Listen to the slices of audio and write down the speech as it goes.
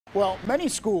Well, many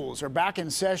schools are back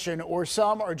in session or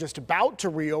some are just about to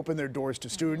reopen their doors to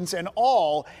students, and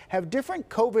all have different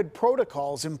COVID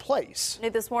protocols in place. New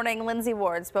this morning, Lindsay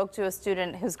spoke to a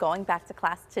student who's going back to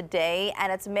class today,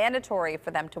 and it's mandatory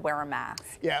for them to wear a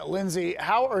mask. Yeah, Lindsay,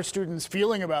 how are students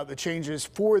feeling about the changes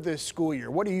for this school year?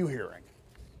 What are you hearing?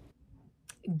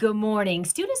 Good morning.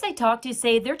 Students I talked to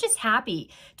say they're just happy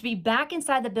to be back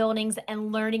inside the buildings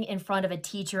and learning in front of a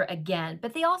teacher again,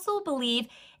 but they also believe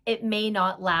it may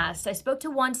not last. I spoke to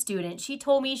one student. She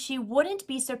told me she wouldn't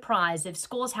be surprised if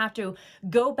schools have to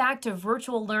go back to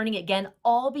virtual learning again,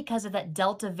 all because of that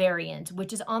Delta variant,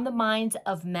 which is on the minds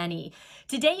of many.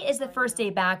 Today is the first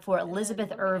day back for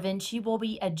Elizabeth Irvin. She will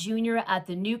be a junior at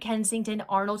the New Kensington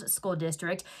Arnold School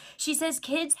District. She says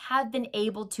kids have been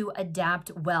able to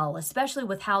adapt well, especially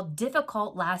with how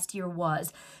difficult last year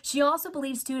was. She also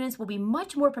believes students will be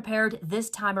much more prepared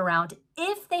this time around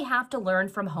if they have to learn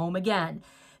from home again.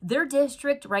 Their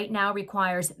district right now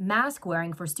requires mask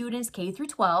wearing for students K through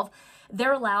 12.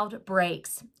 They're allowed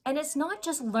breaks. And it's not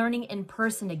just learning in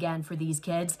person again for these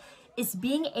kids. It's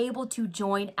being able to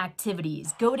join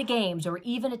activities, go to games, or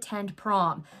even attend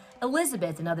prom.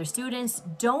 Elizabeth and other students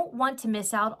don't want to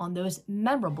miss out on those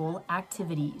memorable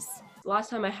activities. The last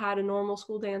time I had a normal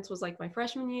school dance was like my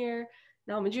freshman year.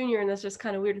 Now I'm a junior, and that's just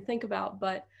kind of weird to think about.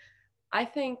 But I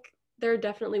think there are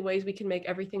definitely ways we can make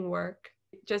everything work.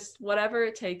 Just whatever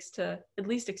it takes to at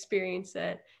least experience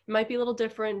it. It might be a little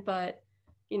different, but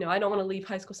I don't want to leave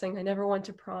high school saying I never went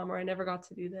to prom or I never got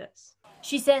to do this.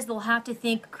 She says they'll have to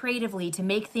think creatively to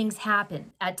make things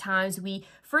happen. At times, we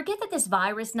forget that this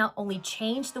virus not only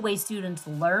changed the way students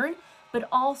learn, but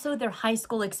also their high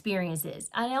school experiences.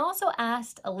 And I also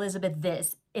asked Elizabeth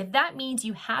this: if that means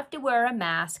you have to wear a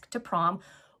mask to prom,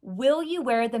 will you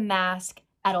wear the mask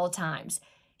at all times?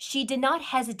 She did not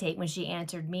hesitate when she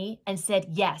answered me and said,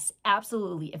 yes,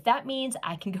 absolutely. If that means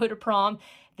I can go to prom,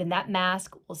 then that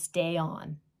mask will stay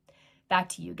on. Back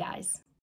to you guys.